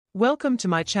Welcome to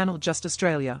my channel Just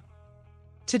Australia.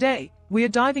 Today, we are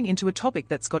diving into a topic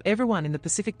that's got everyone in the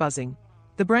Pacific buzzing,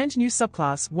 the brand new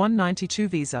Subclass 192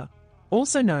 visa,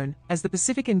 also known as the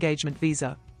Pacific Engagement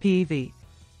Visa, PEV.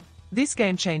 This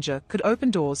game changer could open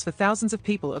doors for thousands of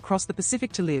people across the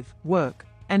Pacific to live, work,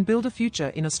 and build a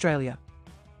future in Australia.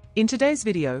 In today's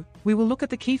video, we will look at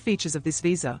the key features of this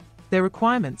visa, their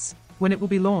requirements, when it will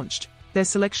be launched, their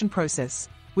selection process,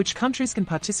 which countries can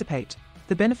participate,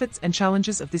 the benefits and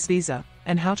challenges of this visa,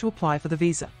 and how to apply for the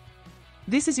visa.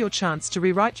 This is your chance to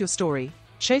rewrite your story,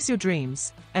 chase your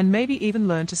dreams, and maybe even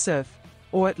learn to surf,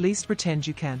 or at least pretend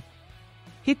you can.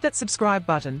 Hit that subscribe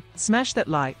button, smash that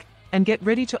like, and get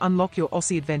ready to unlock your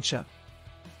Aussie adventure.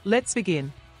 Let's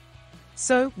begin.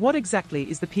 So, what exactly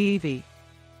is the PEV?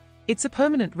 It's a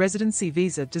permanent residency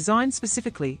visa designed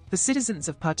specifically for citizens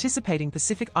of participating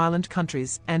Pacific Island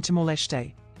countries and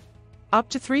Timor-Leste. Up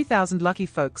to 3,000 lucky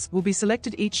folks will be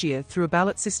selected each year through a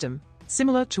ballot system,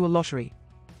 similar to a lottery.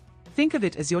 Think of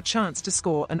it as your chance to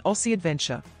score an Aussie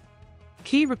adventure.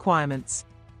 Key requirements: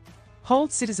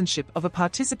 hold citizenship of a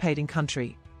participating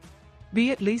country.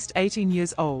 Be at least 18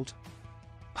 years old.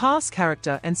 Pass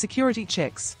character and security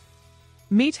checks.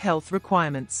 Meet health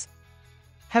requirements.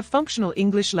 Have functional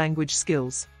English language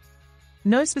skills.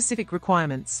 No specific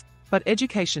requirements, but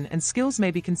education and skills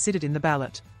may be considered in the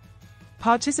ballot.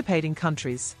 Participating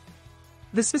countries.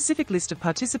 The specific list of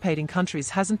participating countries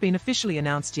hasn't been officially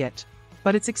announced yet,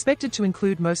 but it's expected to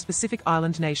include most Pacific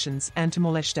Island nations and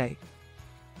Timor-Leste.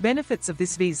 Benefits of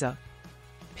this visa.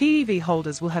 PEV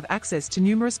holders will have access to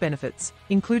numerous benefits,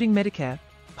 including Medicare,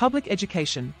 public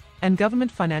education, and government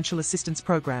financial assistance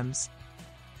programs.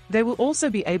 They will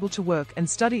also be able to work and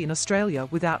study in Australia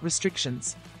without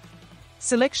restrictions.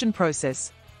 Selection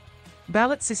process.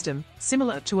 Ballot system,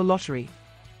 similar to a lottery.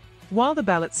 While the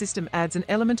ballot system adds an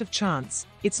element of chance,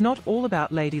 it's not all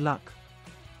about lady luck.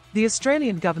 The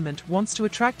Australian government wants to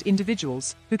attract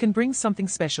individuals who can bring something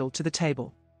special to the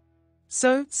table.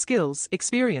 So, skills,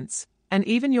 experience, and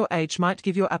even your age might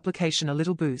give your application a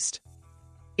little boost.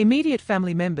 Immediate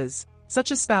family members, such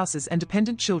as spouses and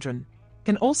dependent children,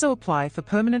 can also apply for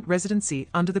permanent residency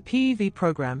under the PEV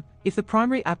program if the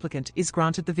primary applicant is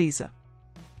granted the visa.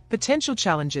 Potential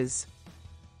challenges.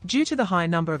 Due to the high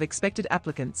number of expected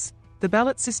applicants, the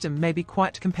ballot system may be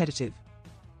quite competitive.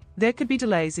 There could be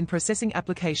delays in processing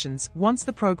applications once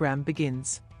the program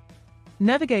begins.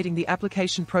 Navigating the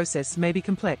application process may be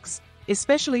complex,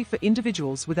 especially for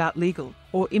individuals without legal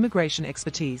or immigration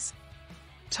expertise.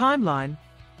 Timeline.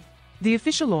 The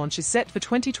official launch is set for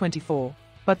 2024,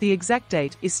 but the exact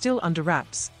date is still under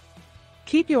wraps.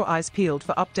 Keep your eyes peeled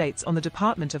for updates on the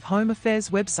Department of Home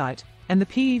Affairs website and the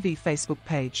PEV Facebook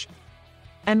page.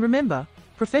 And remember,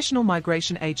 professional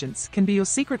migration agents can be your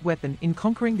secret weapon in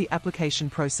conquering the application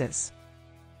process.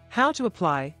 How to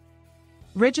apply.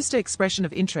 Register expression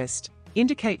of interest.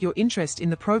 Indicate your interest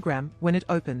in the program when it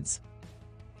opens.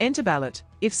 Enter ballot.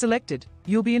 If selected,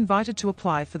 you'll be invited to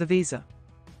apply for the visa.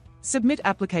 Submit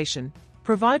application.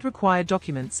 Provide required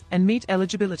documents and meet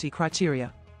eligibility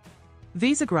criteria.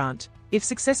 Visa grant. If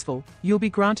successful, you'll be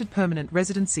granted permanent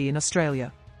residency in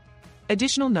Australia.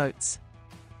 Additional notes.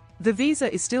 The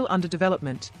visa is still under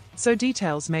development, so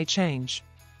details may change.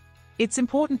 It's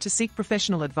important to seek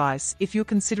professional advice if you're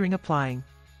considering applying.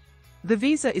 The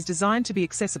visa is designed to be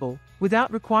accessible,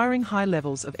 without requiring high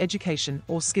levels of education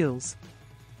or skills.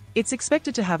 It's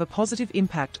expected to have a positive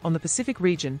impact on the Pacific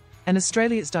region and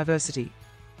Australia's diversity.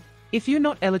 If you're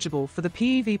not eligible for the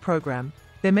PEV program,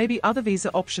 there may be other visa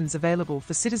options available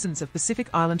for citizens of Pacific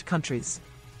Island countries,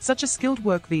 such as skilled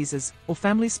work visas or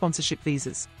family sponsorship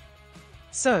visas.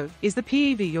 So, is the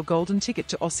PEV your golden ticket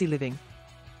to Aussie living?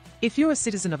 If you're a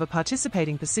citizen of a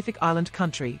participating Pacific Island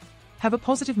country, have a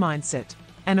positive mindset,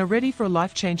 and are ready for a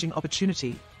life-changing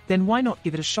opportunity, then why not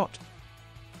give it a shot?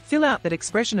 Fill out that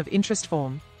expression of interest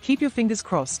form, keep your fingers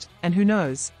crossed, and who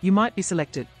knows, you might be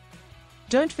selected.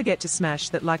 Don't forget to smash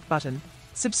that like button,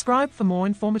 subscribe for more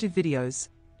informative videos,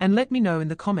 and let me know in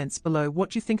the comments below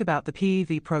what you think about the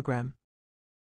PEV program.